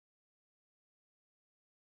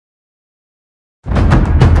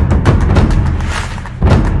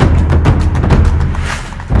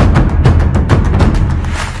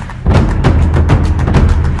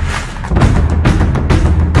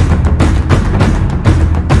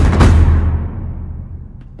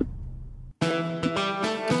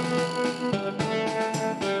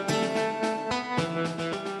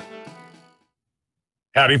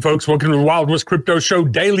Howdy, folks. Welcome to the Wild West Crypto Show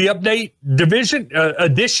Daily Update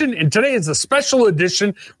edition. And today is a special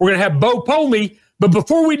edition. We're going to have Bo Polny. But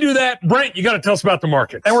before we do that, Brent, you got to tell us about the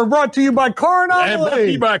market. And we're brought to you by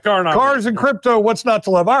Carnomaly. Cars and crypto, what's not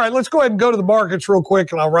to love? All right, let's go ahead and go to the markets real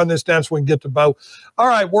quick, and I'll run this down so we can get to Bo. All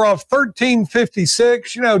right, we're off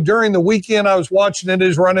 1356. You know, during the weekend, I was watching it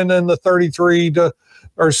is running in the 33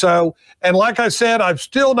 or so. And like I said, I'm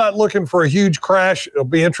still not looking for a huge crash. It'll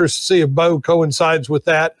be interesting to see if Bo coincides with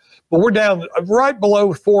that. But we're down right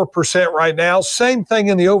below 4% right now. Same thing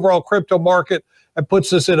in the overall crypto market. That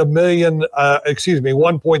puts us at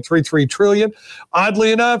 1.33 trillion.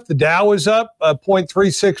 Oddly enough, the Dow is up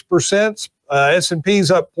 0.36%. S&P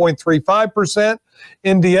is up 0.35%.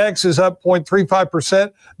 NDX is up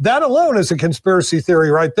 0.35%. That alone is a conspiracy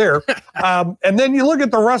theory right there. And then you look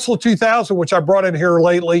at the Russell 2000, which I brought in here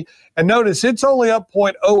lately, and notice it's only up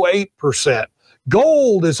 0.08%.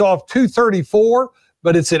 Gold is off 234,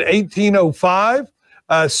 but it's at 1805.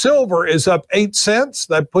 Silver is up 8 cents.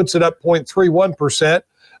 That puts it up 0.31%.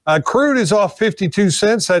 Crude is off 52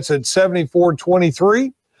 cents. That's at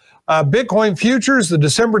 74.23. Bitcoin futures, the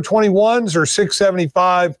December 21s are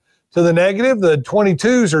 675 to the negative. The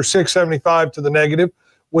 22s are 675 to the negative,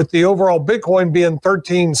 with the overall Bitcoin being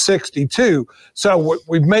 1362. So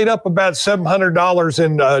we've made up about $700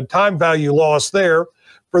 in time value loss there.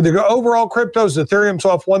 For the overall cryptos, Ethereum's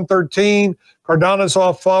off 113, Cardano's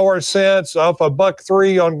off 4 cents, off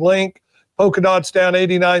 $1.03 on Link, Polkadot's down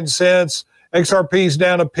 89 cents, XRP's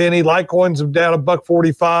down a penny, Litecoin's down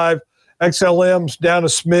 $1.45, XLM's down a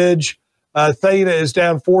smidge, Theta is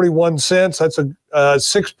down 41 cents. That's a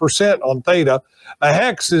 6% on Theta.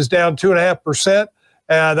 Hex is down 2.5%.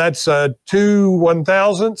 That's 2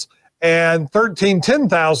 1,000ths, and 13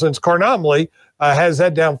 10,000ths. Carnomaly has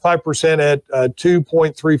that down 5% at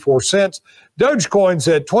 2.34 cents. Dogecoin's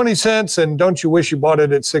at 20 cents, and don't you wish you bought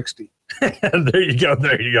it at 60? There you go.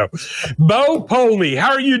 There you go. Bo Polny,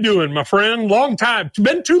 how are you doing, my friend? Long time. It's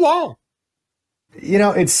been too long. You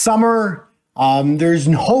know, it's summer. There's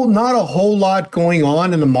not a whole lot going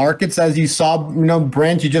on in the markets, as you saw. You know,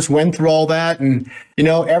 Brent, you just went through all that, and you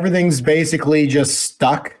know everything's basically just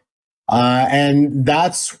stuck. And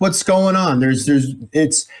that's what's going on.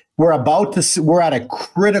 We're at a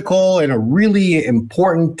critical and a really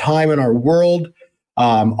important time in our world.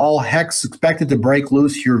 All heck's expected to break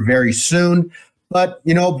loose here very soon. But,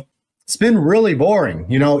 you know, it's been really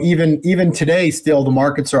boring. You know, even today, still, the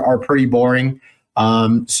markets are pretty boring.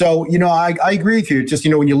 So, you know, I agree with you. Just,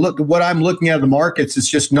 you know, when you look at what I'm looking at the markets, it's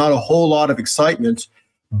just not a whole lot of excitement.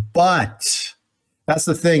 But that's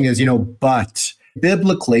the thing is, you know, but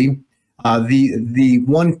biblically, the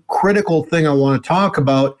one critical thing I want to talk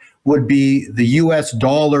about would be the U.S.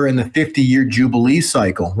 dollar and the 50-year Jubilee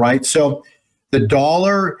cycle, right? So the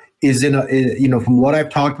dollar is you know, from what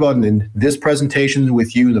I've talked about in this presentation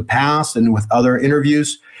with you in the past and with other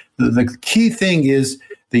interviews, the key thing is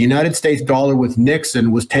the United States dollar with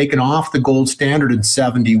Nixon was taken off the gold standard in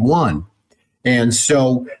 71. And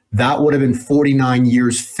so that would have been 49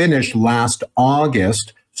 years finished last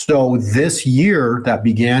August. So this year that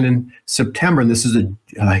began in September, and this is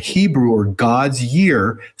a Hebrew or God's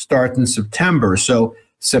year, starts in September. So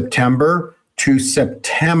September to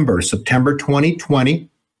September 2020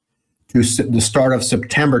 to the start of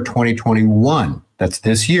September 2021, that's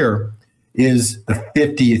this year, is the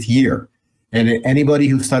 50th year. And anybody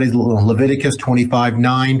who studies Leviticus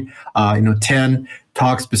 25:9, 10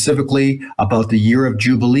 talks specifically about the year of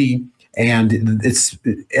Jubilee. And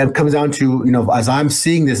it comes down to, you know, as I'm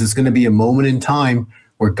seeing this, it's going to be a moment in time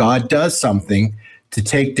where God does something to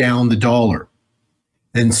take down the dollar.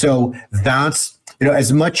 And so that's, you know,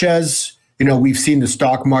 as much as, you know, we've seen the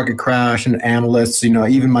stock market crash, and analysts, you know,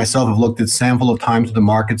 even myself have looked at a sample of times the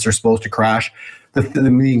markets are supposed to crash, the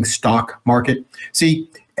meaning stock market. See,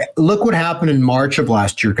 look what happened in March of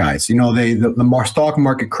last year, guys. You know, the stock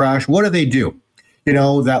market crashed. What do? You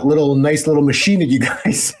know, that nice little machine that you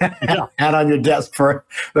guys had on your desk for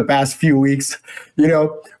the past few weeks, you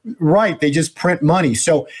know, right, they just print money.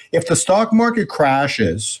 So if the stock market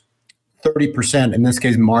crashes 30%, in this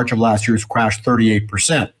case, March of last year's crashed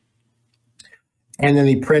 38%, and then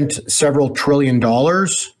they print several $1 trillion,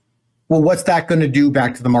 well, what's that going to do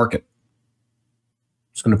back to the market?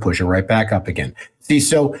 It's going to push it right back up again. See,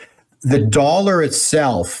 so the dollar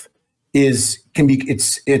itself it's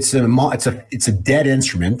a dead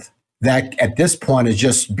instrument that at this point is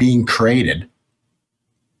just being created.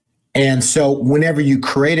 And so whenever you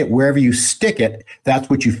create it, wherever you stick it, that's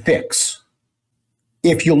what you fix.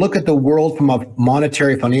 If you look at the world from a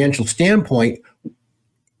monetary financial standpoint,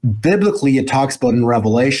 biblically it talks about in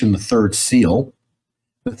Revelation the third seal,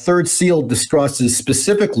 The third seal discusses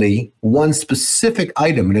specifically one specific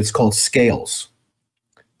item, and it's called scales,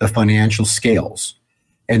 the financial scales.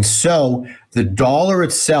 And so the dollar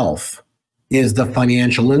itself is the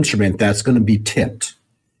financial instrument that's going to be tipped.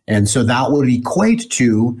 And so that would equate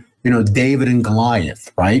to, David and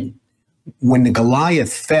Goliath, right? When the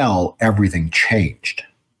Goliath fell, everything changed.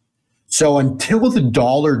 So until the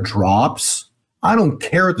dollar drops, I don't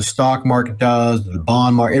care what the stock market does, the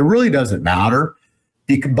bond market, it really doesn't matter.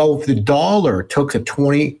 Because both the dollar took a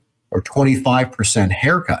 20 or 25%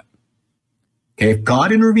 haircut. Okay, if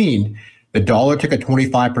God intervened, the dollar took a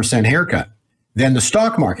 25% haircut, then the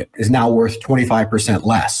stock market is now worth 25%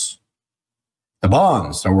 less. The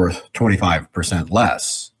bonds are worth 25%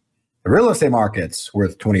 less. The real estate market's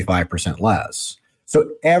worth 25% less. So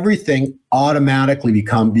everything automatically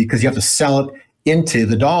because you have to sell it into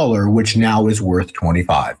the dollar, which now is worth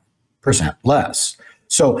 25% less.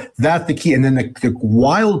 So that's the key. And then the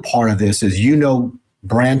wild part of this is,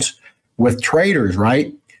 Brent, with traders,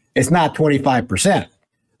 right? It's not 25%.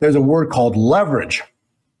 There's a word called leverage.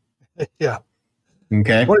 Yeah.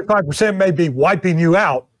 Okay. 25% may be wiping you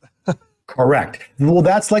out. Correct. Well,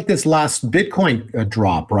 that's like this last Bitcoin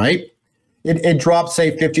drop, right? It dropped,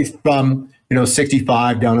 say, 50 from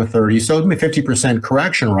 65 down to 30, so 50%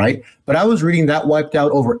 correction, right? But I was reading that wiped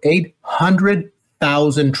out over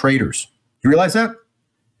 800,000 traders. You realize that?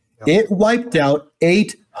 Yep. It wiped out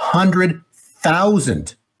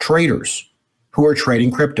 800,000 traders who are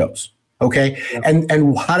trading cryptos. Okay. Yep.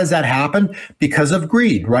 And how does that happen? Because of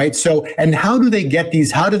greed, right? So, and how do they get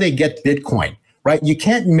Bitcoin? Right? You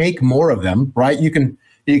can't make more of them, right? You can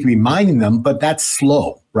be mining them, but that's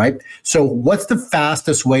slow, right? So what's the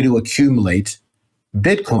fastest way to accumulate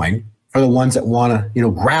Bitcoin for the ones that want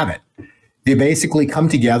to, grab it? They basically come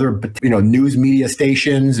together, news media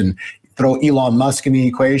stations, and throw Elon Musk in the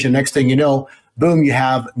equation. Next thing you know, boom, you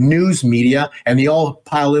have news media, and they all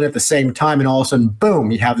pile in at the same time, and all of a sudden, boom,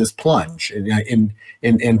 you have this plunge in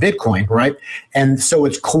Bitcoin, right? And so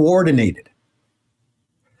it's coordinated.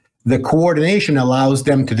 The coordination allows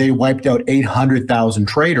them they wiped out 800,000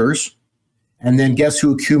 traders. And then guess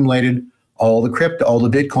who accumulated all the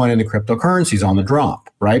Bitcoin and the cryptocurrencies on the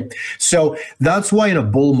drop, right? So that's why in a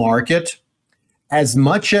bull market, as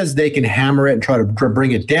much as they can hammer it and try to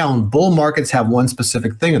bring it down, bull markets have one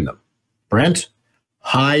specific thing in them. Brent,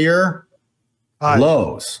 higher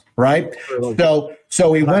lows, right?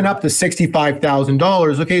 So we went up to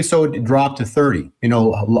 $65,000. Okay, so it dropped to 30,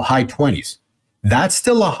 high 20s. That's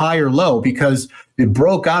still a higher low because it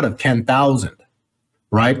broke out of 10,000,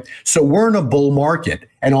 right? So we're in a bull market,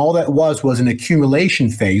 and all that was an accumulation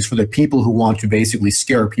phase for the people who want to basically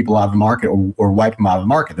scare people out of the market or wipe them out of the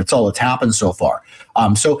market. That's all that's happened so far.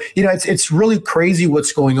 So it's really crazy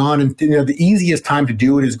what's going on, and the easiest time to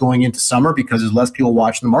do it is going into summer because there's less people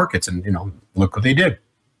watching the markets, and look what they did.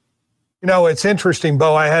 It's interesting,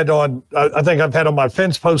 Bo. I think I've had on my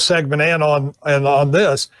fence post segment and on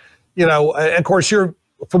this. Of course, you're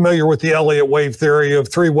familiar with the Elliott wave theory of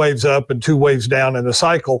 3 waves up and 2 waves down in a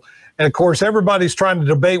cycle. And of course, everybody's trying to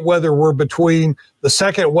debate whether we're between the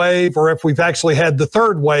second wave or if we've actually had the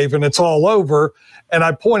third wave and it's all over. And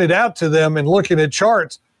I pointed out to them in looking at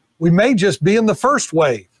charts, we may just be in the first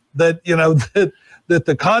wave. That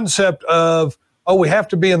the concept of, we have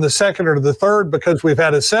to be in the second or the third because we've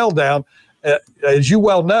had a sell down, as you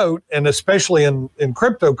well note, and especially in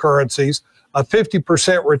cryptocurrencies, a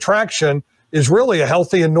 50% retraction is really a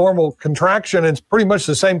healthy and normal contraction. It's pretty much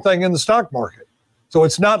the same thing in the stock market. So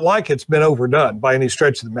it's not like it's been overdone by any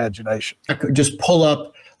stretch of the imagination. I could just pull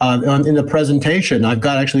up in the presentation. I've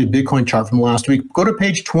got actually a Bitcoin chart from last week. Go to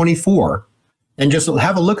page 24 and just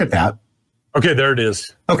have a look at that. Okay, there it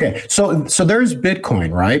is. Okay, so there's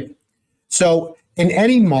Bitcoin, right? So in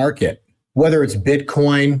any market, whether it's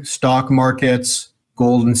Bitcoin, stock markets,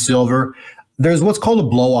 gold and silver, there's what's called a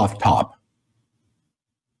blow off top.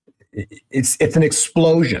 It's an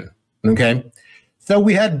explosion, okay? So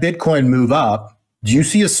we had Bitcoin move up. Do you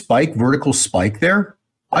see a vertical spike there?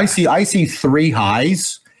 I see 3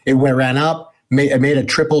 highs. It ran up, made a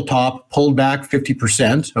triple top, pulled back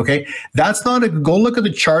 50%, okay? That's not go look at the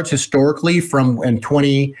charts historically from in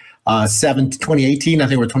 2018, I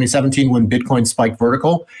think, or 2017, when Bitcoin spiked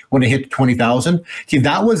vertical, when it hit 20,000. See,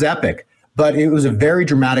 that was epic. But it was a very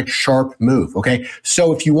dramatic, sharp move, okay?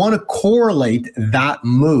 So if you want to correlate that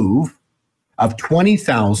move of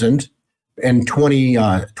 20,000 in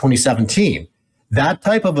 2017, that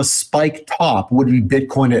type of a spike top would be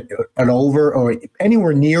Bitcoin at over or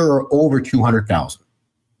anywhere near or over 200,000.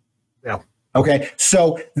 Yeah. Okay,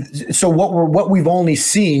 so what we've only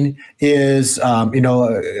seen is a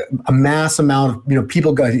mass amount of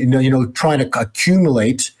people got trying to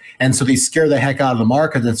accumulate, and so they scare the heck out of the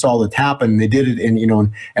market. That's all that's happened. They did it in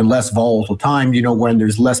less volatile time, when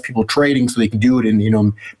there's less people trading, so they can do it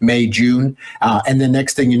in May, June, and then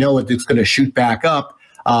next thing you know, it's going to shoot back up.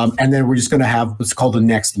 And then we're just going to have what's called the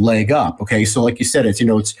next leg up. Okay, so like you said,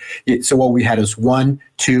 so what we had is 1,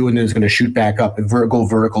 2, and then it's going to shoot back up and go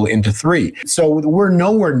vertical into 3. So we're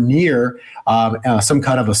nowhere near some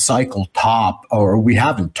kind of a cycle top, or we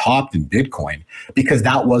haven't topped in Bitcoin because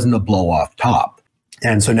that wasn't a blow off top.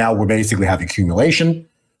 And so now we're basically having accumulation.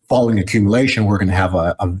 Following accumulation, we're going to have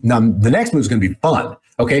the next move is going to be fun.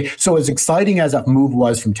 Okay, so as exciting as that move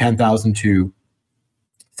was from 10,000 to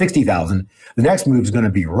 60,000, the next move is going to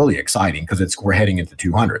be really exciting because we're heading into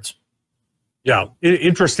 200s. Yeah,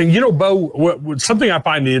 interesting. Bo, something I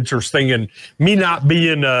find interesting, and me not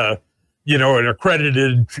being an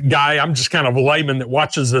accredited guy, I'm just kind of a layman that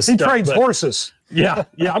watches this. He stuff, trades horses. Yeah,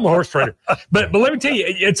 I'm a horse trader. But let me tell you,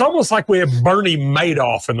 it's almost like we have Bernie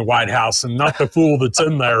Madoff in the White House and not the fool that's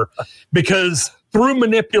in there, because through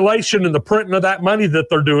manipulation and the printing of that money that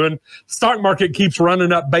they're doing, stock market keeps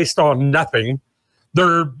running up based on nothing.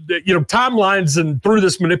 They're, timelines, and through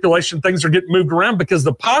this manipulation, things are getting moved around because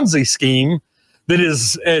the Ponzi scheme that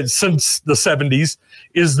is since the 70s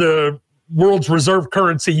is the world's reserve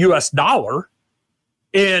currency, US dollar.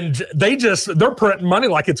 And they're printing money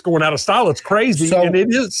like it's going out of style. It's crazy. And it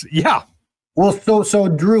is. Yeah. Well, so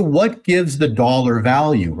Drew, what gives the dollar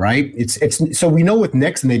value, right? It's so we know with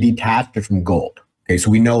Nixon, they detached it from gold. Okay,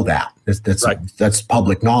 so we know that. That's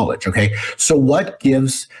public knowledge. Okay, so what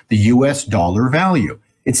gives the U.S. dollar value?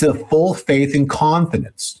 It's a full faith and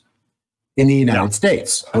confidence in the United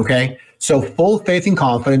States. Okay, so full faith and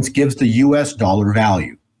confidence gives the U.S. dollar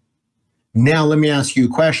value. Now, let me ask you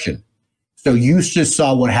a question. So you just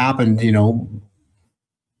saw what happened,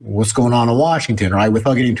 what's going on in Washington, right?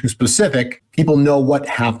 Without getting too specific, people know what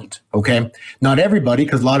happened. Okay, not everybody,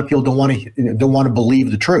 because a lot of people don't want to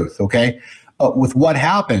believe the truth. Okay. With what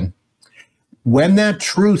happened, when that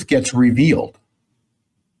truth gets revealed,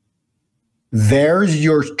 there's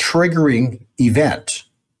your triggering event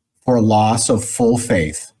for loss of full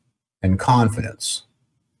faith and confidence.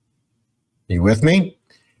 Are you with me?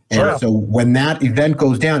 And so when that event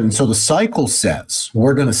goes down, and so the cycle says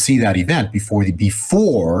we're going to see that event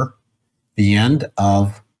before the end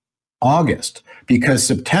of August, because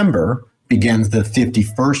September begins the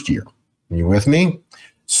 51st year. Are you with me?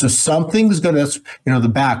 So something's going to, the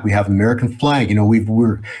back, we have the American flag,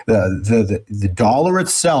 the dollar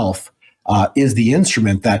itself is the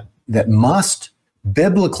instrument that must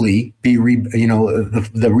biblically be,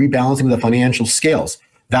 the rebalancing of the financial scales.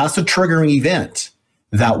 That's a triggering event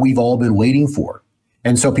that we've all been waiting for.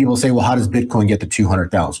 And so people say, well, how does Bitcoin get to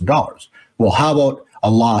 $200,000? Well, how about a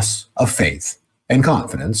loss of faith and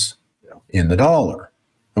confidence in the dollar?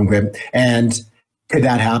 Okay. And could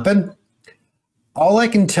that happen? All I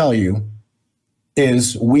can tell you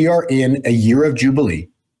is we are in a year of Jubilee.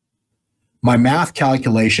 My math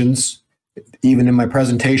calculations, even in my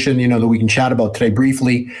presentation, that we can chat about today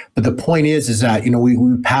briefly, but the point is that,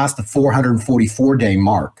 we passed the 444-day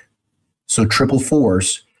mark. So triple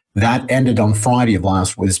fours, that ended on Friday of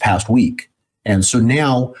this past week. And so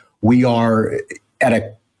now we are at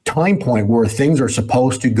a time point where things are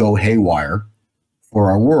supposed to go haywire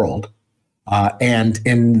for our world.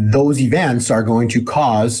 And those events are going to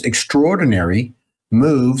cause extraordinary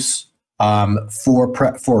moves for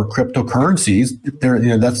cryptocurrencies.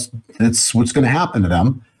 That's what's going to happen to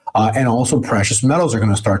them. And also precious metals are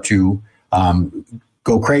going to start to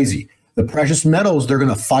go crazy. The precious metals, they're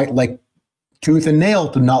going to fight like tooth and nail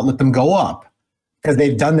to not let them go up, because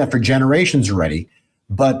they've done that for generations already.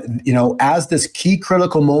 But, as this key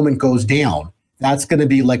critical moment goes down, that's going to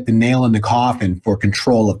be like the nail in the coffin for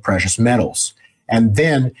control of precious metals. And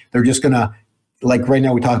then they're just going to, like right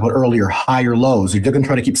now we talked about earlier, higher lows. They're going to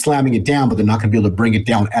try to keep slamming it down, but they're not going to be able to bring it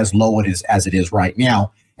down as low as it is right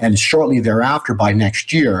now. And shortly thereafter, by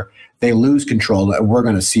next year, they lose control. And we're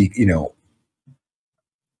going to see,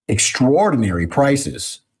 extraordinary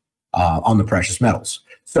prices on the precious metals.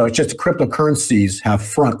 So it's just cryptocurrencies have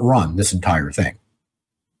front run this entire thing.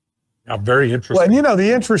 Yeah, very interesting. Well, and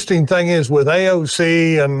the interesting thing is with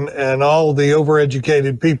AOC and all the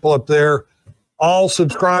overeducated people up there, all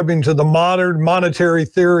subscribing to the modern monetary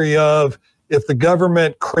theory of if the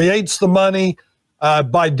government creates the money,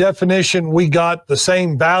 by definition, we got the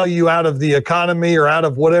same value out of the economy or out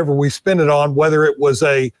of whatever we spend it on, whether it was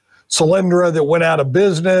a Solyndra that went out of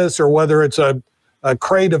business or whether it's a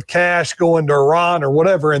crate of cash going to Iran or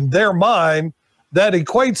whatever. In their mind, that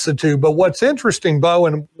equates the two. But what's interesting, Bo,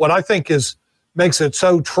 and what I think makes it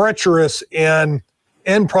so treacherous in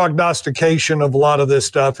prognostication of a lot of this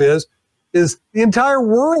stuff is the entire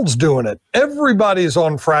world's doing it. Everybody's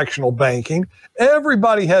on fractional banking.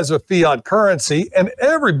 Everybody has a fiat currency, and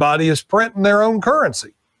everybody is printing their own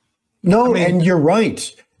currency. No, and you're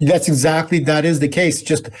right. That is the case.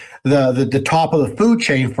 Just the top of the food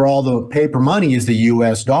chain for all the paper money is the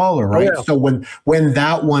U.S. dollar, right? Oh, yeah. So when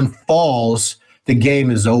that one falls, the game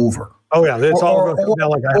is over. Oh yeah, it's all going to come down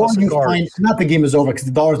like a house of cards. Not the game is over because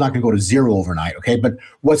the dollar's not going to go to zero overnight, okay? But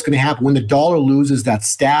what's going to happen when the dollar loses that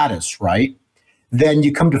status, right? Then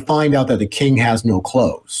you come to find out that the king has no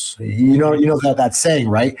clothes. You know that saying,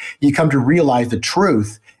 right? You come to realize the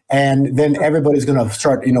truth, and then everybody's going to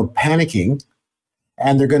start, panicking,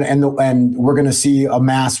 and they're going to and we're going to see a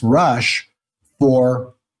mass rush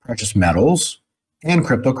for precious metals and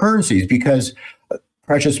cryptocurrencies, because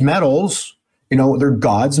precious metals, they're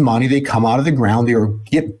God's money. They come out of the ground. They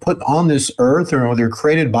get put on this earth, or they're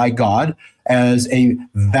created by God as a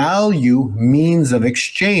value means of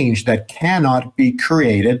exchange that cannot be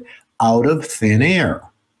created out of thin air.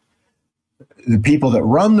 The people that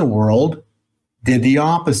run the world did the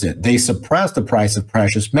opposite. They suppressed the price of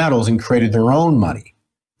precious metals and created their own money.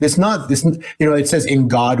 It's not this, it says "in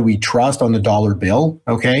God we trust" on the dollar bill.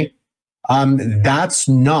 Okay. That's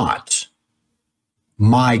not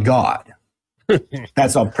my God.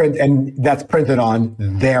 That's all print, and that's printed on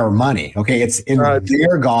their money. Okay. It's in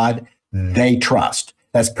their God they trust.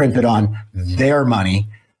 That's printed on their money.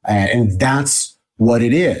 And that's what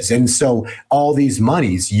it is. And so all these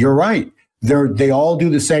monies, you're right. They all do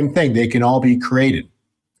the same thing. They can all be created.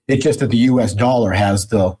 It's just that the U.S. dollar has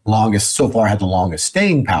the longest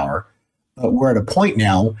staying power. But we're at a point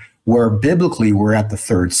now where biblically we're at the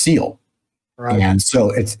third seal. Right. And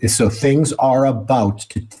so so things are about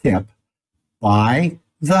to tip by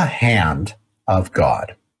the hand of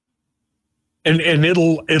God. And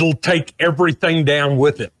it'll take everything down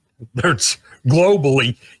with it. There's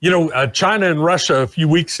globally, China and Russia a few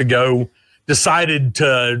weeks ago decided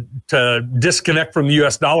to disconnect from the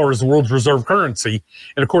U.S. dollar as the world's reserve currency.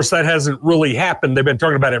 And of course, that hasn't really happened. They've been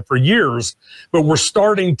talking about it for years, but we're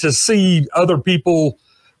starting to see other people.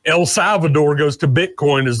 El Salvador goes to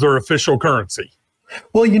Bitcoin as their official currency.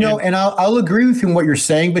 Well, and I'll agree with you in what you're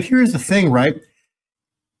saying, but here's the thing, right?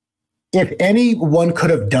 If anyone could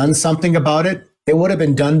have done something about it, it would have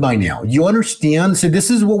been done by now. You understand? So this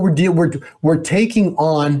is what we're doing. We're taking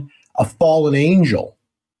on a fallen angel.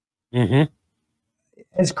 Mm-hmm.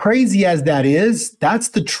 As crazy as that is, that's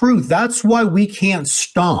the truth. That's why we can't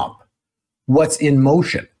stop what's in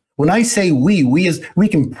motion. When I say we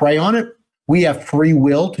can pray on it. We have free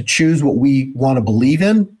will to choose what we want to believe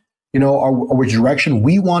in, or which direction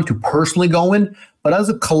we want to personally go in. But as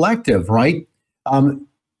a collective, right?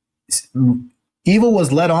 Evil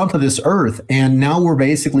was led onto this earth, and now we're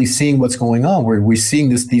basically seeing what's going on. We're seeing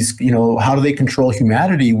these, how do they control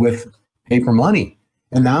humanity with paper money?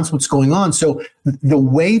 And that's what's going on. So the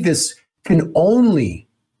way this can only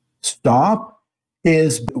stop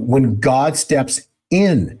is when God steps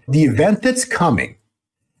in. The event that's coming,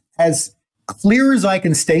 as clear as I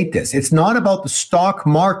can state this, it's not about the stock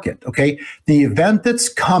market, okay? The event that's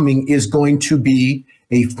coming is going to be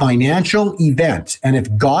a financial event. And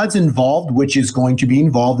if God's involved, which is going to be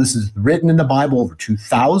involved, this is written in the Bible over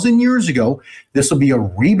 2,000 years ago, this will be a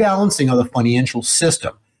rebalancing of the financial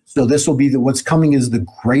system. So this will be what's coming is the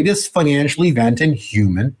greatest financial event in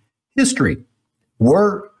human history.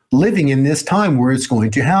 We're living in this time where it's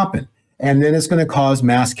going to happen. And then it's going to cause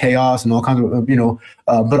mass chaos and all kinds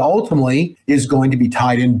of, but ultimately is going to be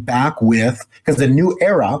tied in back with, because the new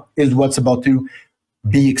era is what's about to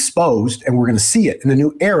be exposed, and we're going to see it. And the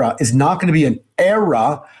new era is not going to be an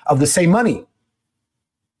era of the same money,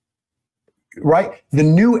 right? The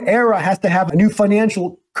new era has to have a new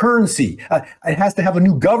financial currency. It has to have a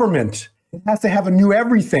new government. It has to have a new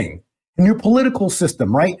everything, a new political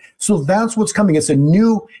system, right? So that's what's coming. It's a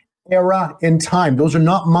new era in time. Those are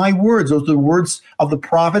not my words. Those are the words of the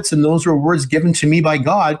prophets, and those are words given to me by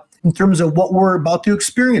God in terms of what we're about to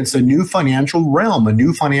experience, a new financial realm, a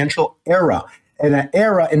new financial era. And that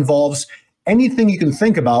era involves anything you can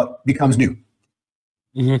think about becomes new.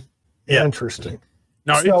 Mm-hmm. Yeah, interesting.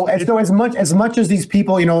 No, so as much as these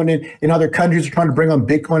people, in other countries are trying to bring on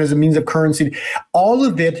Bitcoin as a means of currency, all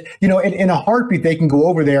of it, in a heartbeat, they can go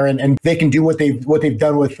over there and they can do what they've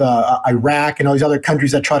done with Iraq and all these other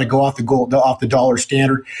countries that try to go off the dollar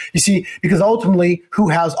standard. You see, because ultimately, who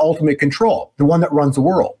has ultimate control? The one that runs the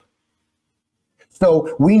world.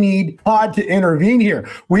 So we need God to intervene here.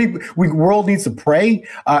 We world needs to pray,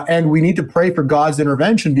 and we need to pray for God's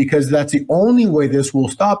intervention, because that's the only way this will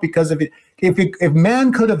stop. Because if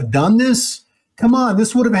man could have done this, come on,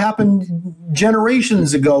 this would have happened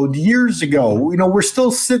generations ago, years ago. We're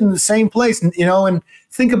still sitting in the same place, and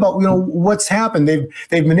think about what's happened.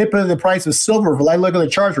 They've manipulated the price of silver. I look at the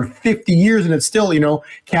charts for 50 years, and it still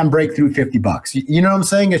can break through $50. You know what I'm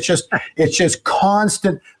saying? It's just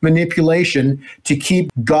constant manipulation to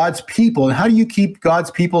keep God's people. And how do you keep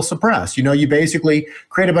God's people suppressed? You basically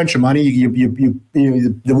create a bunch of money.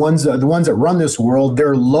 The ones that run this world,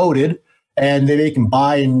 they're loaded, and they can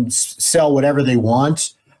buy and sell whatever they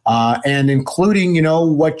want, and including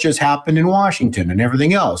what just happened in Washington and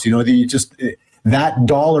everything else. That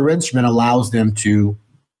dollar instrument allows them to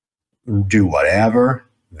do whatever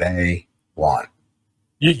they want.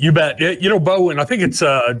 You bet. Bo, and I think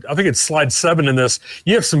it's slide 7 in this.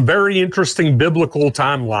 You have some very interesting biblical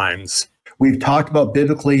timelines. We've talked about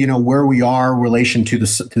biblically, where we are in relation to the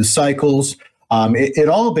cycles. It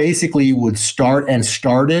all basically would start and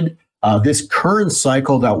started. This current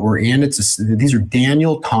cycle that we're in, these are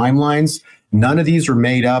Daniel timelines. None of these are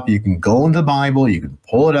made up. You can go in the Bible, you can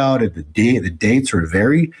pull it out at the dates are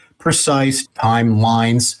very precise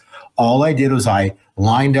timelines. All I did was I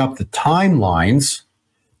lined up the timelines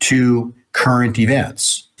to current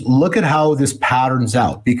events. Look at how this patterns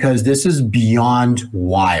out, because this is beyond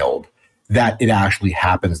wild that it actually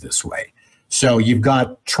happens this way. So you've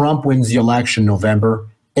got Trump wins the election November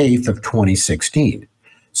 8th of 2016.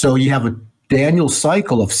 So you have a Daniel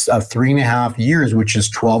cycle of 3.5 years, which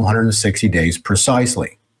is 1,260 days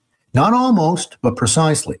precisely. Not almost, but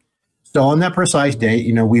precisely. So on that precise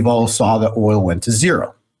date, we've all saw that oil went to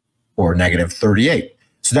 0 or negative 38.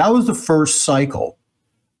 So that was the first cycle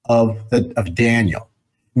of Daniel.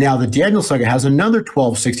 Now the Daniel cycle has another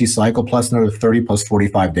 1,260 cycle plus another 30 plus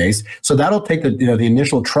 45 days. So that'll take the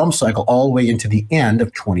initial Trump cycle all the way into the end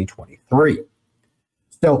of 2023.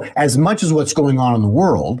 So as much as what's going on in the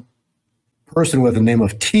world, person with the name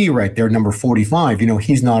of T right there, number 45,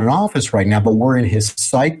 he's not in office right now, but we're in his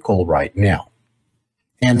cycle right now.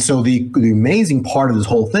 And so the amazing part of this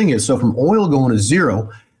whole thing is, so from oil going to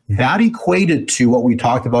 0, that equated to what we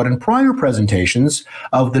talked about in prior presentations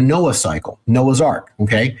of the Noah cycle, Noah's Ark,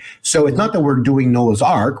 okay? So it's not that we're doing Noah's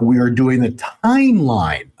Ark, we are doing the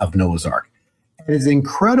timeline of Noah's Ark. And as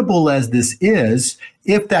incredible as this is,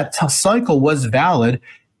 if that cycle was valid,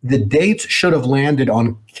 the dates should have landed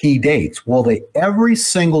on key dates. Well, every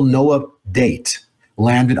single Noah date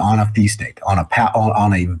landed on a feast date, on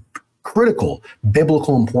a critical,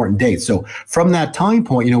 biblical, important date. So from that time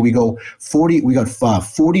point, we got 40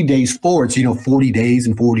 days forward. So 40 days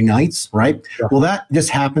and 40 nights, right? Sure. Well, that just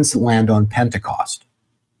happens to land on Pentecost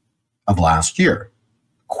of last year.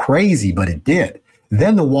 Crazy, but it did.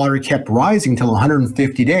 Then the water kept rising till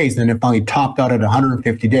 150 days. Then it finally topped out at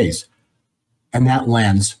 150 days. And that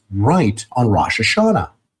lands right on Rosh Hashanah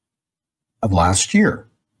of last year.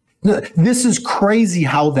 This is crazy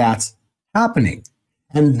how that's happening.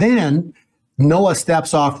 And then Noah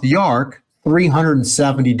steps off the ark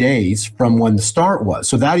 370 days from when the start was.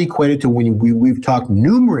 So that equated to when we've talked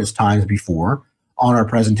numerous times before on our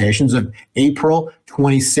presentations of April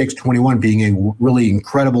 26, 21 being a really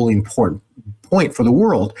incredibly important point for the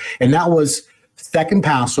world. And that was second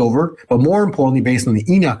Passover, but more importantly, based on the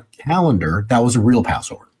Enoch calendar, that was a real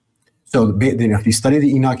Passover. So if you study the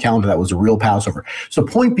Enoch calendar, that was a real Passover. So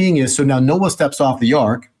point being is, so now Noah steps off the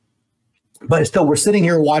ark, but still we're sitting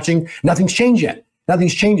here watching, nothing's changed yet.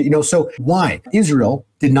 Nothing's changed. So why? Israel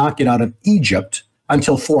did not get out of Egypt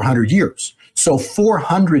until 400 years. So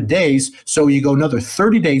 400 days, so you go another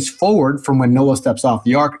 30 days forward from when Noah steps off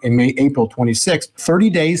the ark in April 26, 30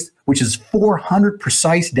 days, which is 400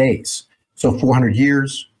 precise days. So 400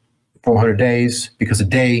 years, 400 days, because a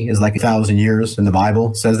day is like 1,000 years in the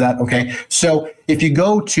Bible, says that, okay? So if you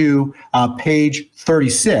go to page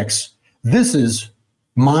 36, this is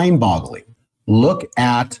mind-boggling. Look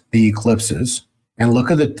at the eclipses and look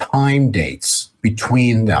at the time dates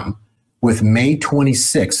between them with May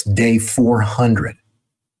 26th, day 400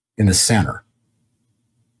 in the center.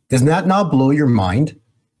 Does that not blow your mind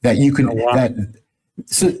that you can,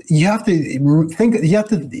 so you have to think, you have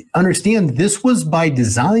to understand this was by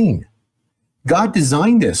design. God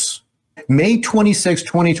designed this. May 26,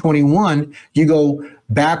 2021, you go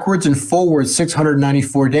backwards and forwards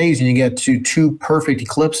 694 days and you get to 2 perfect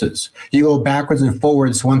eclipses. You go backwards and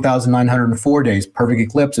forwards 1,904 days, perfect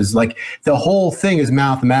eclipses. Like the whole thing is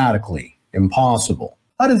mathematically impossible.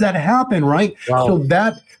 How does that happen, right? Wow. So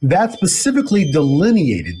that specifically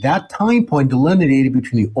delineated, that time point delineated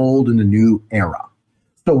between the old and the new era.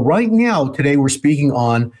 So right now, today, we're speaking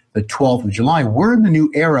on the 12th of July. We're in the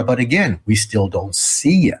new era, but again, we still don't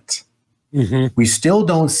see it. We still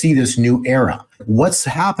don't see this new era. What's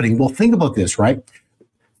happening? Well, think about this, right?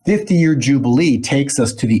 50-year Jubilee takes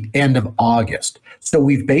us to the end of August. So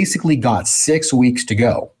we've basically got 6 weeks to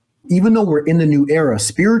go. Even though we're in the new era,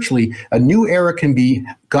 spiritually, a new era can be,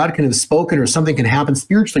 God can have spoken or something can happen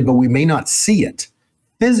spiritually, but we may not see it.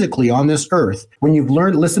 Physically on this earth, when you've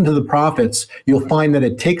listened to the prophets, you'll find that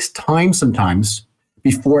it takes time sometimes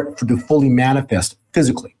before it to fully manifest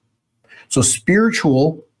physically. So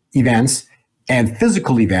spiritual events and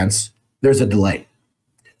physical events, there's a delay.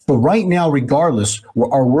 So right now, regardless,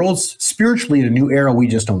 our world's spiritually in a new era, we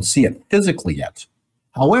just don't see it physically yet.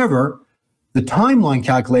 However, the timeline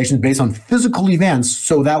calculations based on physical events,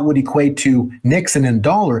 so that would equate to Nixon and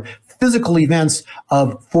dollar, physical events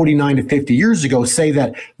of 49 to 50 years ago say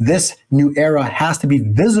that this new era has to be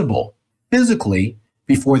visible physically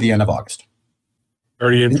before the end of August.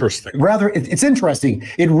 Very interesting. Rather, it's interesting.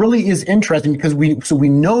 It really is interesting because we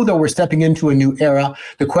know that we're stepping into a new era.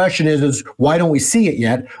 The question is why don't we see it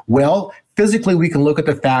yet? Well, physically, we can look at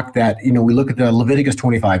the fact that, we look at the Leviticus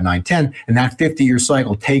 25, 9, 10, and that 50-year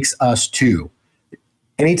cycle takes us to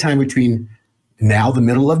anytime between now, the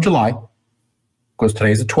middle of July, because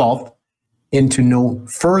today's the 12th, into no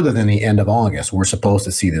further than the end of August. We're supposed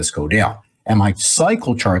to see this go down. And my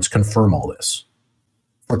cycle charts confirm all this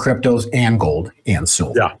for cryptos and gold and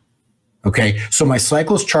silver. Yeah. Okay. So my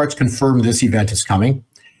cycles charts confirm this event is coming.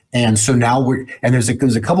 And so now there's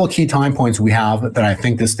a couple of key time points we have that I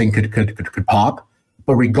think this thing could pop.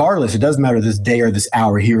 But regardless, it doesn't matter this day or this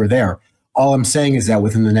hour here or there. All I'm saying is that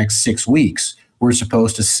within the next 6 weeks, we're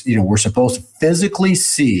supposed to physically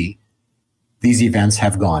see these events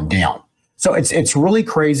have gone down. So it's really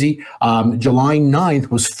crazy. July 9th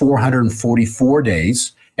was 444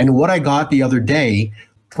 days. And what I got the other day,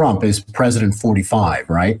 Trump is president 45,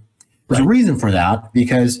 right? There's a reason for that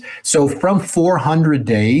because from 400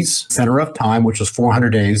 days, center of time, which was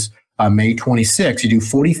 400 days, May 26, you do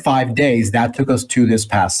 45 days. That took us to this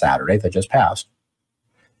past Saturday that just passed.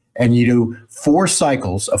 And you do 4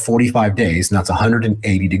 cycles of 45 days, and that's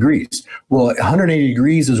 180 degrees. Well, 180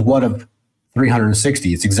 degrees is what of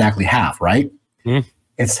 360? It's exactly half, right?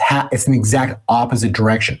 It's an exact opposite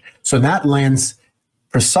direction. So that lands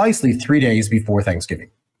precisely 3 days before Thanksgiving.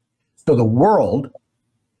 So the world,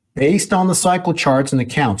 based on the cycle charts and the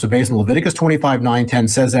count, so based on Leviticus 25, 9, 10,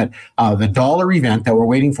 says that the dollar event that we're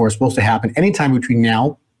waiting for is supposed to happen anytime between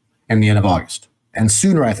now and the end of August. And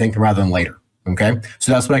sooner, I think, rather than later. Okay?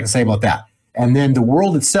 So that's what I can say about that. And then the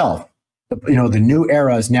world itself, the new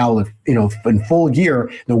era is now, in full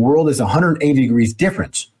gear. The world is 180 degrees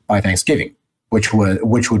difference by Thanksgiving, which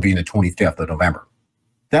would be in the 25th of November.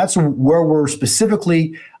 That's where we're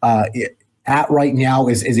specifically at right now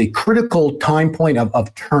is a critical time point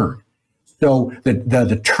of turn. So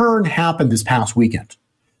the turn happened this past weekend.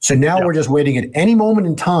 So now we're just waiting at any moment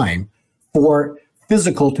in time for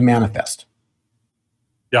physical to manifest.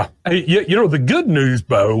 Yeah. Hey, the good news,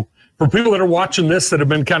 Bo, for people that are watching this that have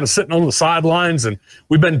been kind of sitting on the sidelines and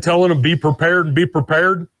we've been telling them be prepared and be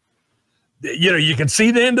prepared. You can see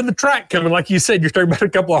the end of the track coming. Like you said, you're talking about a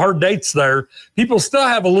couple of hard dates there. People still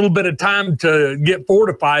have a little bit of time to get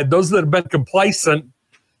fortified. Those that have been complacent,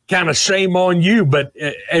 kind of shame on you. But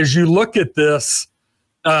as you look at this,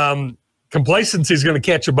 complacency is going to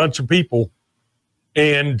catch a bunch of people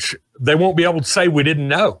and they won't be able to say we didn't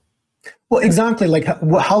know. Well, exactly. Like,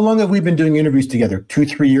 how long have we been doing interviews together?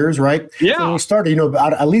 2-3 years, right? Yeah. So when we started,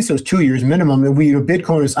 at least it was 2 years minimum, and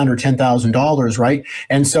Bitcoin was under $10,000, right?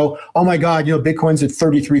 And so, oh my God, Bitcoin's at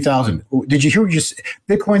 33,000. Did you hear?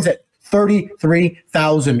 Bitcoin's at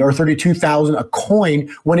 33,000 or 32,000 a coin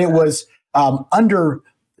when it was under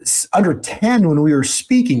 10 when we were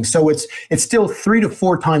speaking. So it's still 3 to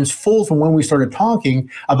 4 times full from when we started talking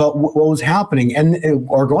about what was happening and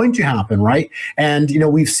are going to happen, right? And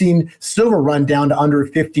we've seen silver run down to under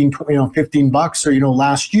 $15 or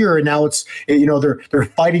last year, and now it's they're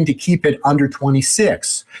fighting to keep it under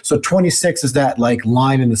 26. So 26 is that like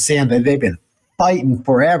line in the sand that they've been fighting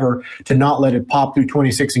forever to not let it pop through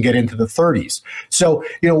 26 and get into the 30s. So,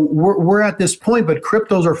 we're at this point, but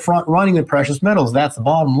cryptos are front running the precious metals. That's the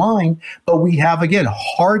bottom line. But we have, again,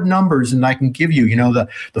 hard numbers, and I can give you,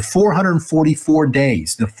 the 444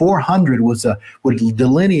 days. The 400 would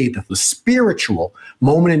delineate the spiritual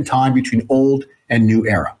moment in time between old and new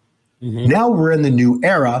era. Now we're in the new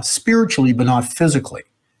era spiritually, but not physically.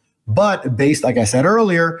 But like I said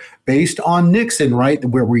earlier, based on Nixon, right,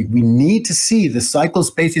 where we need to see the cycle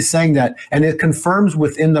space is saying that, and it confirms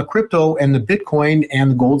within the crypto and the Bitcoin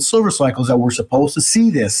and the gold silver cycles that we're supposed to see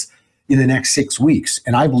this, in the next 6 weeks.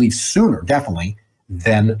 And I believe sooner, definitely,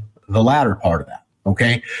 than the latter part of that.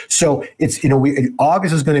 Okay. So it's,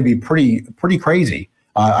 August is going to be pretty crazy.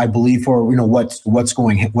 I believe for, what's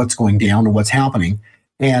going down and what's happening.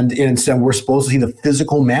 And so we're supposed to see the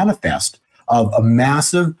physical manifest of a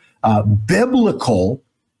massive biblical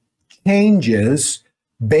changes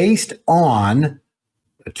based on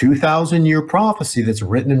a 2,000-year prophecy that's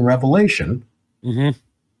written in Revelation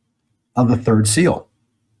of the third seal,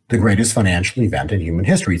 the greatest financial event in human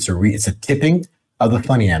history. It's a tipping of the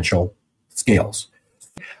financial scales.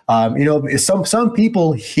 Some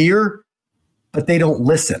people hear, but they don't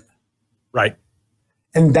listen. Right.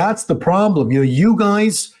 And that's the problem. You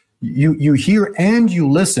guys, you hear and you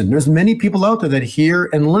listen. There's many people out there that hear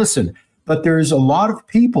and listen, but there's a lot of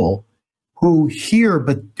people who hear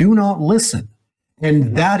but do not listen.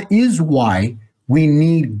 And that is why we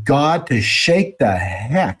need God to shake the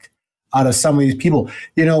heck out of some of these people.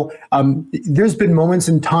 There's been moments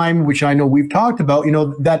in time, which I know we've talked about,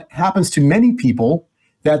 that happens to many people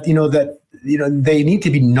that, they need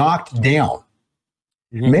to be knocked down.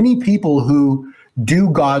 Many people who do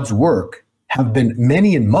God's work have been,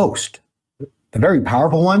 many and most, the very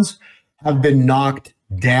powerful ones, have been knocked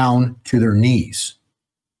down to their knees.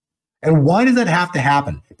 And why does that have to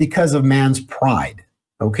happen? Because of man's pride,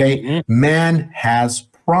 okay? Man has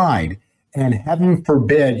pride, and heaven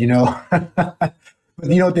forbid, but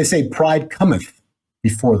you know what they say, pride cometh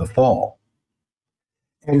before the fall.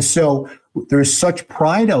 And so there's such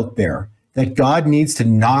pride out there that God needs to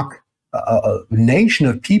knock a nation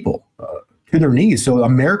of people to their knees. So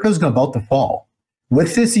America's about to fall.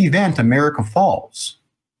 With this event, America falls.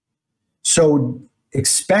 So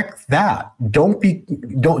expect that. Don't be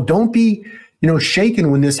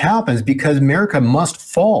shaken when this happens, because America must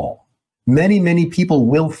fall. Many people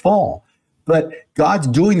will fall. But God's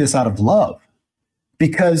doing this out of love,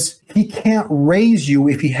 because he can't raise you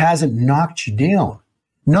if he hasn't knocked you down.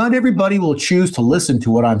 Not everybody will choose to listen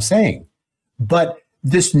to what I'm saying, but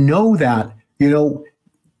just know that,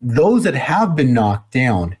 those that have been knocked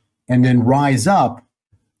down and then rise up,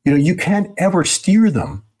 you can't ever steer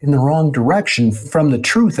them in the wrong direction from the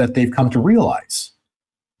truth that they've come to realize,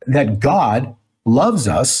 that God loves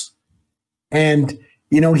us, and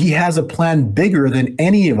he has a plan bigger than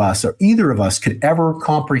any of us or either of us could ever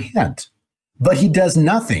comprehend. But he does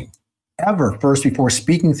nothing ever first before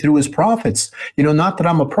speaking through his prophets. Not that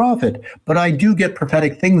I'm a prophet, but I do get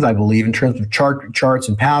prophetic things, I believe, in terms of charts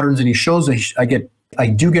and patterns. And he shows that I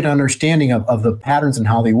do get an understanding of the patterns and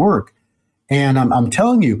how they work. And I'm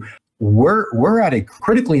telling you, we're at a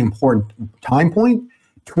critically important time point.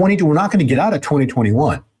 We're not going to get out of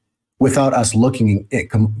 2021 without us looking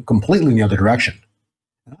completely in the other direction.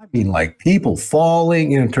 And I mean, like, people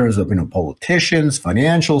falling in terms of, politicians,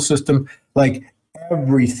 financial system, like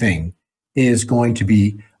everything is going to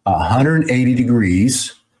be 180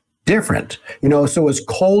 degrees different. So as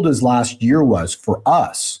cold as last year was for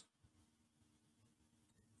us,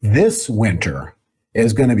 this winter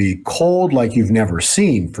is going to be cold like you've never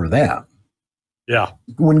seen for them. Yeah.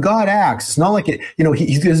 When God acts, it's not like it, there's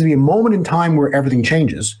going to be a moment in time where everything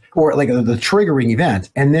changes, or like the triggering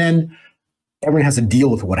event, and then everyone has to deal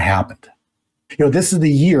with what happened. This is the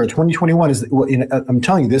year, 2021 is, I'm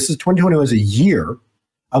telling you, 2021 is a year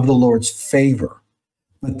of the Lord's favor,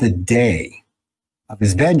 but the day of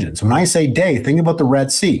his vengeance. When I say day, think about the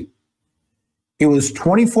Red Sea. It was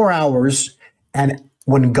 24 hours, and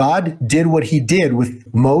when God did what he did with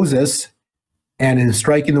Moses and in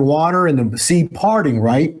striking the water and the sea parting,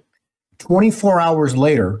 right? 24 hours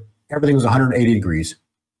later, everything was 180 degrees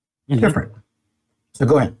different. So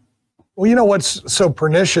go ahead. Well, what's so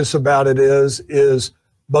pernicious about it is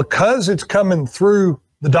because it's coming through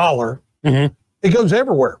the dollar, it goes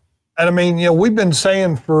everywhere. And I mean, we've been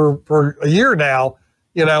saying for a year now,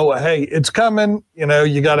 hey, it's coming.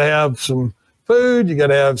 You got to have some food, you got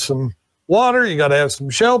to have some water, you got to have some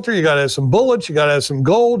shelter, you got to have some bullets, you got to have some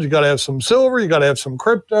gold, you got to have some silver, you got to have some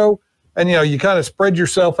crypto, and you kind of spread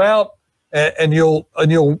yourself out, and you'll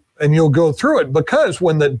go through it. Because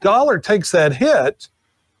when the dollar takes that hit,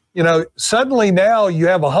 suddenly now you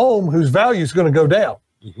have a home whose value is going to go down.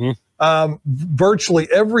 Virtually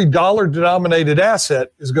every dollar denominated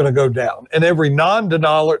asset is going to go down, and every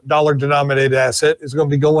non-dollar denominated asset is going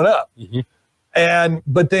to be going up.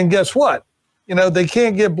 But then guess what? They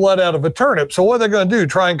can't get blood out of a turnip. So what are they going to do?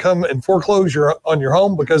 Try and come and foreclose on your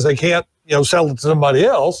home because they can't, sell it to somebody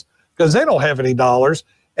else because they don't have any dollars.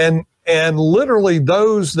 And literally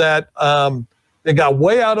those that they got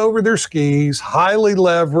way out over their skis, highly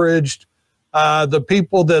leveraged, the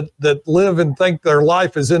people that live and think their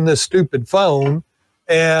life is in this stupid phone,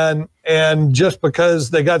 and just because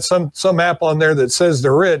they got some app on there that says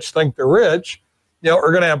they're rich, think they're rich,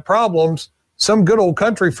 are going to have problems. Some good old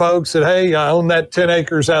country folks that, hey, I own that 10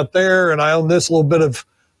 acres out there, and I own this little bit of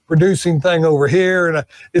producing thing over here, and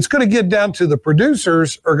it's going to get down to the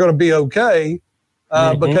producers are going to be okay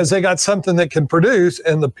because they got something that can produce,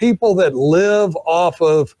 and the people that live off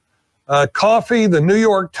of coffee, the New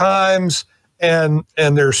York Times, and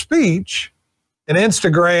their speech, and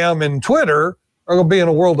Instagram and Twitter are going to be in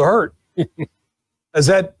a world of hurt. Is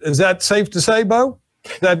that safe to say, Bo?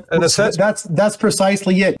 That an assessment? That's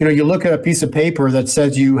precisely it. You look at a piece of paper that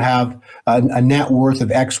says you have a net worth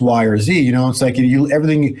of X, Y, or Z. It's like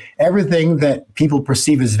everything that people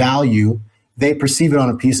perceive as value, they perceive it on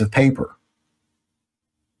a piece of paper.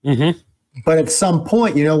 But at some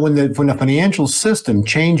point, when the financial system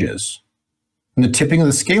changes, when the tipping of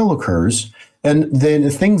the scale occurs, and then the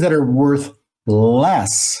things that are worth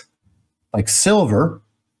less, like silver,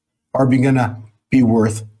 are going to be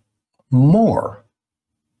worth more.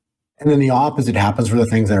 And then the opposite happens for the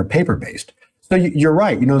things that are paper-based. So you're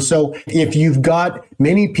right. So if you've got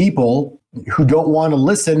many people who don't want to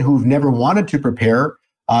listen, who've never wanted to prepare,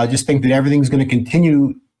 just think that everything's going to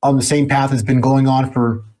continue on the same path that's been going on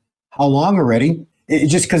for how long already?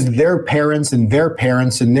 It's just because their parents and their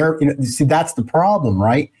parents and their, see, that's the problem,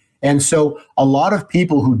 right? And so a lot of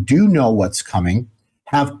people who do know what's coming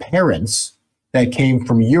have parents that came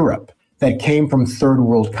from Europe, that came from third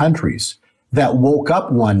world countries, that woke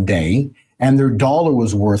up one day and their dollar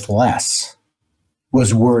was worth less,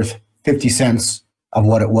 was worth 50 cents of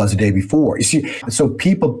what it was the day before. You see, so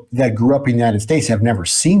people that grew up in the United States have never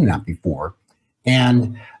seen that before.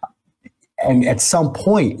 And at some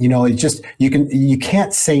point, it's just, you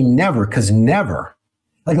can't say never, because never,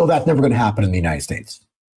 like, oh, that's never going to happen in the United States.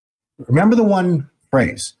 Remember the one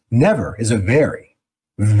phrase, never is a very,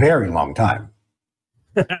 very long time.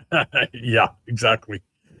 Yeah, exactly.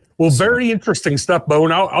 Well, very interesting stuff, Bo,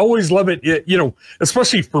 and I always love it,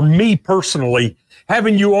 especially for me personally.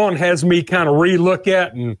 Having you on has me kind of relook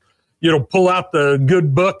at and, pull out the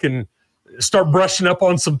good book and start brushing up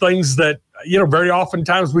on some things that, very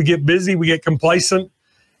oftentimes we get busy, we get complacent,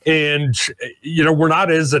 and, we're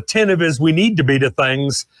not as attentive as we need to be to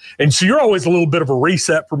things. And so you're always a little bit of a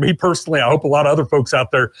reset for me personally. I hope a lot of other folks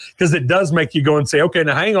out there, because it does make you go and say, okay,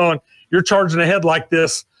 now hang on, you're charging ahead like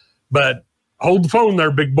this, but hold the phone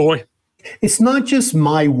there, big boy. It's not just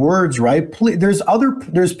my words, right?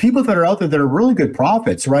 There's people that are out there that are really good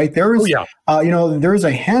prophets, right? There's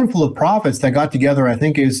a handful of prophets that got together. I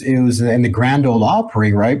think it was in the Grand Ole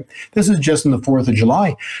Opry, right? This is just in the 4th of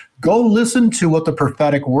July. Go listen to what the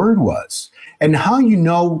prophetic word was, and how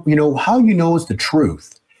how it's the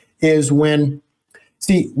truth is when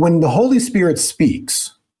the Holy Spirit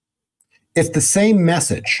speaks, it's the same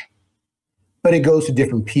message, but it goes to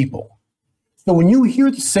different people. So when you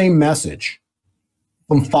hear the same message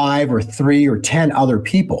from 5 or 3 or 10 other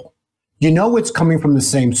people, it's coming from the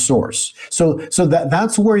same source. So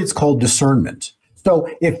that's where it's called discernment. So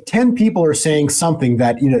if 10 people are saying something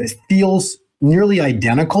that feels nearly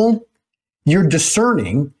identical, you're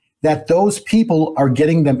discerning that those people are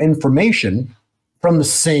getting them information from the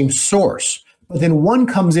same source. But then one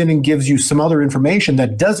comes in and gives you some other information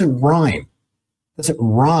that doesn't rhyme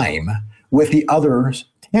with the other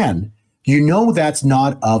 10. That's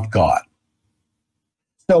not of God.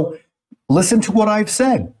 So listen to what I've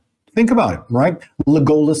said. Think about it, right?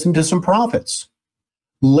 Go listen to some prophets.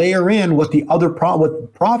 Layer in what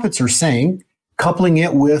what prophets are saying, coupling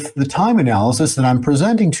it with the time analysis that I'm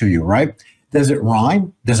presenting to you, right? Does it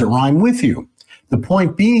rhyme? Does it rhyme with you? The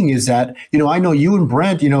point being is that, I know you and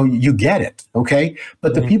Brent, you get it, okay?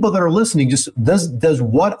 But the people that are listening, just does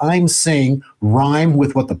what I'm saying rhyme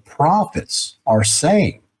with what the prophets are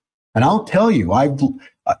saying? And I'll tell you,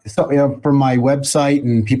 from my website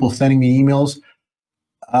and people sending me emails,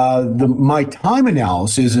 my time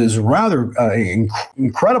analysis is rather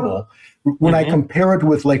incredible when I compare it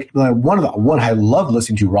with one I love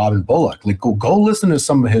listening to, Robin Bullock. Like go listen to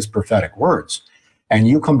some of his prophetic words, and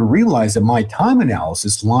you come to realize that my time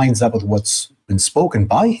analysis lines up with what's been spoken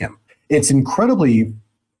by him. It's incredibly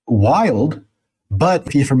wild, but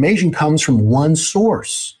the information comes from one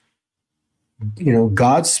source.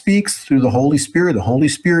 God speaks through the Holy Spirit. The Holy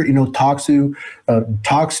Spirit, talks to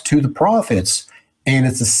the prophets, and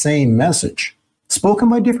it's the same message, spoken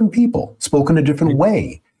by different people, spoken a different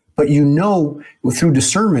way. But through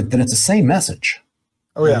discernment that it's the same message.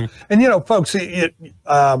 Oh yeah, and folks,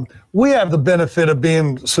 we have the benefit of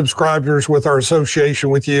being subscribers with our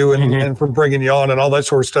association with you, and from bringing you on and all that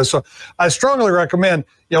sort of stuff. So I strongly recommend.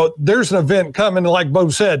 There's an event coming, like Bo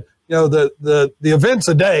said. The event's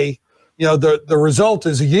a day. the result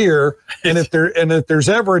is a year. And if there's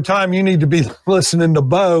ever a time you need to be listening to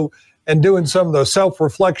Bo and doing some of the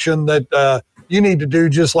self-reflection that you need to do,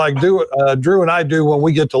 just like Drew and I do when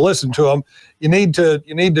we get to listen to him, you need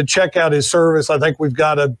to check out his service. I think we've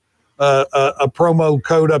got a promo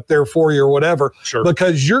code up there for you or whatever, sure,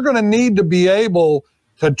 because you're going to need to be able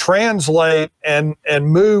to translate and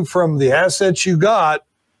move from the assets you got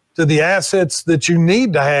to the assets that you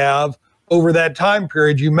need to have over that time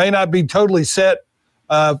period. You may not be totally set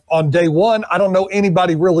on day one. I don't know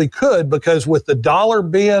anybody really could, because with the dollar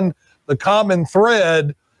being the common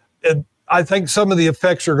thread, I think some of the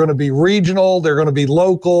effects are going to be regional. They're going to be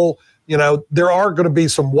local. There are going to be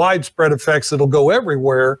some widespread effects that'll go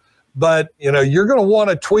everywhere. But, you're going to want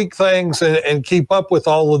to tweak things and keep up with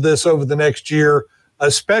all of this over the next year,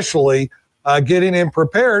 especially getting in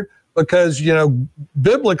prepared, because,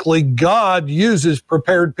 biblically, God uses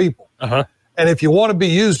prepared people. Uh-huh. And if you want to be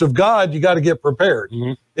used of God, you got to get prepared.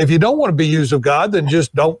 Mm-hmm. If you don't want to be used of God, then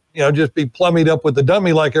just don't, just be plummied up with the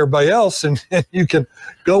dummy like everybody else, and you can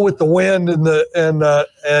go with the wind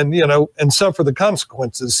and suffer the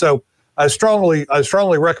consequences. So I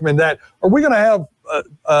strongly recommend that. Are we going to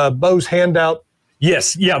have Bo's handout?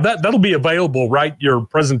 Yes. Yeah, that'll be available, right? Your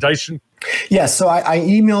presentation? Yes, so I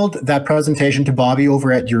emailed that presentation to Bobby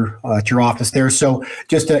over at your office there. So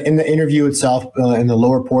just in the interview itself, in the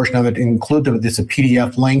lower portion of it, include this a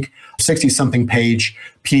PDF link, 60-something page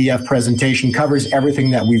PDF presentation, covers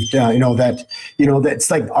everything that we've done.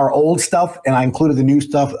 That's like our old stuff, and I included the new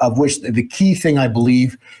stuff, of which the key thing I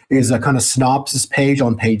believe is a kind of synopsis page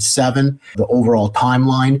on page 7, the overall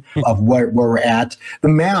timeline of where we're at. The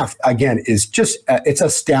math, again, is just, it's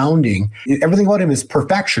astounding. Everything about him is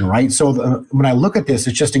perfection, right? So when I look at this,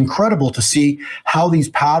 it's just incredible to see how these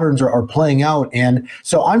patterns are playing out. And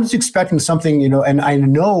so I'm just expecting something, and I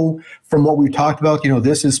know from what we've talked about,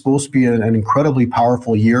 this is supposed to be an incredibly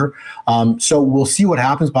powerful year. So we'll see what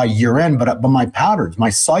happens by year end, but my patterns, my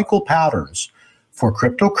cycle patterns for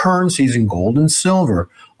cryptocurrencies and gold and silver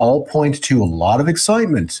all point to a lot of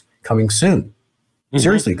excitement coming soon. Mm-hmm.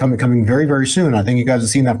 Seriously, coming very, very soon. I think you guys have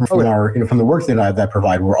seen that from the work that I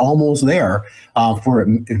provide. We're almost there for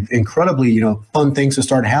incredibly, fun things to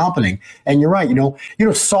start happening. And you're right,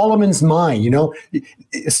 Solomon's mine,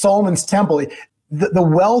 Solomon's temple, the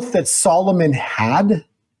wealth that Solomon had.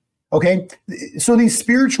 Okay, so these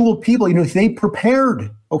spiritual people, they prepared.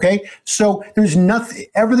 Okay, so there's nothing,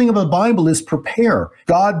 everything about the Bible is prepare.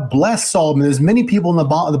 God blessed Solomon. There's many people in the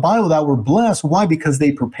Bible that were blessed. Why? Because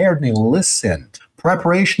they prepared and they listened.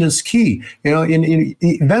 Preparation is key.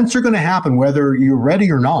 Events are going to happen whether you're ready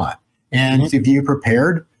or not. And if you're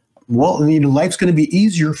prepared, well, life's going to be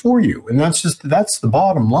easier for you. And that's the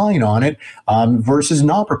bottom line on it, versus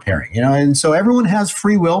not preparing. And so everyone has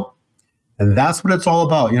free will. And that's what it's all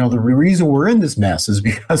about. The reason we're in this mess is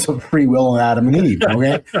because of free will and Adam and Eve.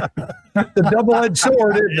 Okay, the double-edged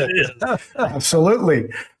sword, isn't it?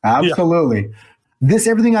 Absolutely.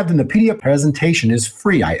 Everything I've done, the PDF presentation is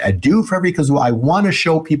free. I do for every, because I want to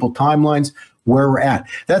show people timelines where we're at.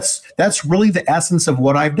 That's really the essence of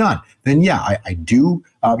what I've done. Then I do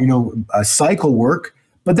cycle work.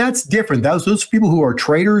 But that's different. Those people who are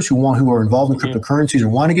traders, who are involved in cryptocurrencies or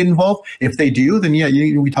want to get involved, if they do, then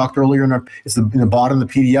we talked earlier in the bottom of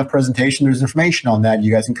the PDF presentation. There's information on that.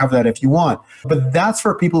 You guys can cover that if you want. But that's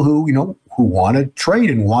for people who want to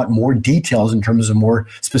trade and want more details in terms of more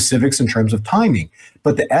specifics in terms of timing.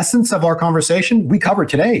 But the essence of our conversation, we covered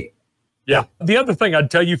today. Yeah. The other thing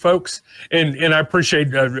I'd tell you folks, and I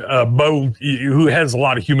appreciate Bo, who has a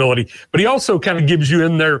lot of humility, but he also kind of gives you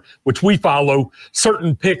in there, which we follow,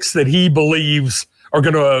 certain picks that he believes are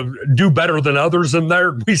going to do better than others in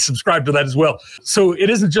there. We subscribe to that as well. So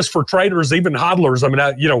it isn't just for traders, even hodlers. I mean,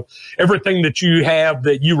 everything that you have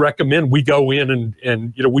that you recommend, we go in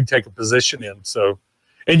and we take a position in. So,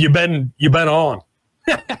 and you've been on.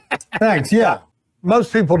 Thanks. Yeah.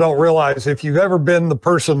 Most people don't realize, if you've ever been the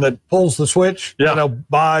person that pulls the switch,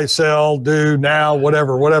 buy, sell, do, now,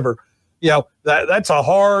 whatever, that's a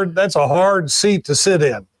hard seat to sit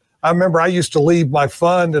in. I remember I used to leave my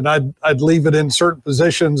fund and I'd leave it in certain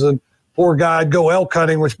positions, and poor guy, I'd go elk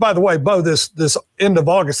hunting, which, by the way, Bo, this end of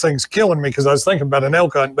August thing's killing me because I was thinking about an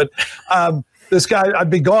elk hunt. But this guy,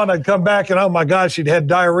 I'd be gone, I'd come back, and oh my gosh, he'd had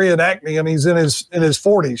diarrhea and acne, and he's in his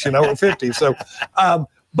 40s, or 50s. So,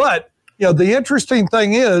 but the interesting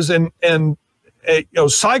thing is,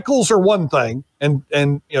 cycles are one thing,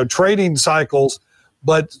 and trading cycles,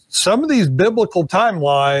 but some of these biblical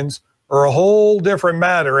timelines are a whole different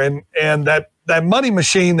matter. And that money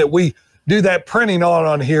machine that we do that printing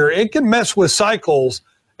on here, it can mess with cycles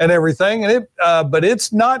and everything. And but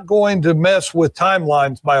it's not going to mess with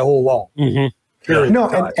timelines by a whole lot.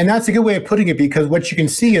 No, and that's a good way of putting it, because what you can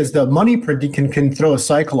see is the money can throw a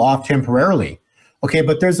cycle off temporarily. Okay,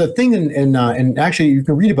 but there's a thing and actually you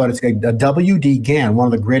can read about it. It's a W.D. Gann, one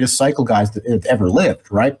of the greatest cycle guys that ever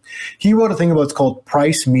lived, right? He wrote a thing about, it's called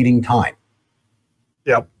price meeting time.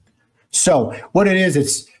 Yep. So what it is,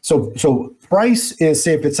 it's so price is,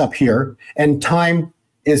 say if it's up here, and time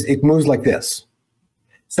is, it moves like this.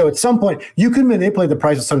 So at some point you can manipulate the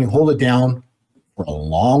price of something, hold it down for a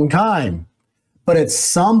long time, but at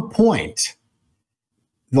some point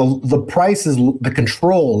the price is, the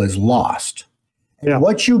control is lost. And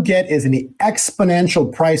what you get is an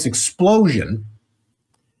exponential price explosion,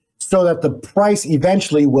 so that the price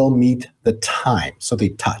eventually will meet the time. So they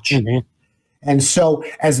touch. And so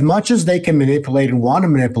as much as they can manipulate and want to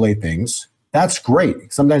manipulate things, that's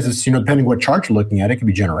great. Sometimes it's, depending what chart you're looking at, it can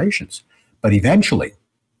be generations. But eventually,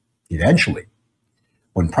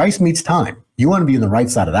 when price meets time, you want to be on the right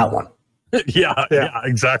side of that one. Yeah,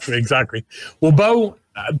 exactly. Well, Bo,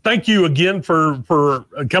 thank you again for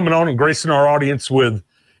coming on and gracing our audience with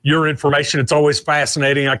your information. It's always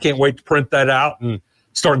fascinating. I can't wait to print that out and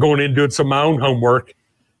start going in and doing some of my own homework.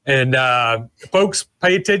 And folks,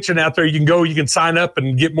 pay attention out there. You can sign up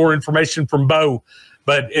and get more information from Bo.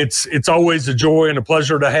 But it's always a joy and a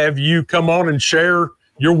pleasure to have you come on and share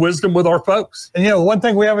your wisdom with our folks. And one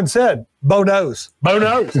thing we haven't said, Bo knows. Bo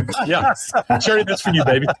knows. Yeah. Sharing this for you,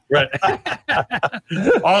 baby. Right.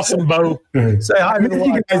 Awesome, Bo. Say hi to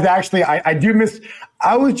you guys. Actually, I do miss.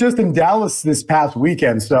 I was just in Dallas this past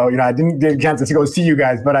weekend, so I didn't get a chance to go see you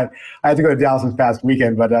guys, but I had to go to Dallas this past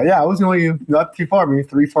weekend. But I was only not too far, maybe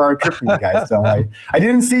 3-4 hour trip from you guys. So I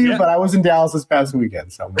didn't see you, but I was in Dallas this past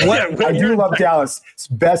weekend. So I do love Dallas. It's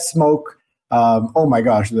best smoke. Oh my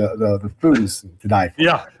gosh, the food is to die for.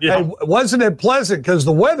 Yeah. Hey, wasn't it pleasant? Because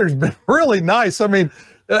the weather's been really nice. I mean,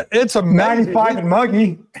 it's a 95 and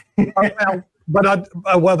muggy. But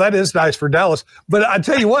well, that is nice for Dallas. But I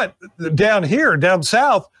tell you what, down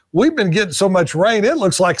south, we've been getting so much rain. It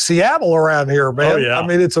looks like Seattle around here, man. Oh, yeah. I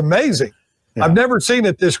mean, it's amazing. Yeah. I've never seen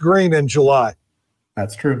it this green in July.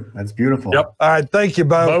 That's true. That's beautiful. Yep. All right. Thank you,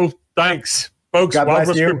 Bo. Bo, thanks. Folks, God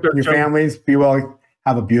bless you, your families. Be well.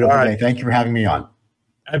 Have a beautiful day. Thank you for having me on.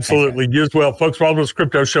 Absolutely. You as well. Folks, Wildwood's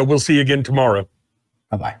Crypto Show. We'll see you again tomorrow.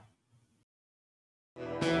 Bye-bye.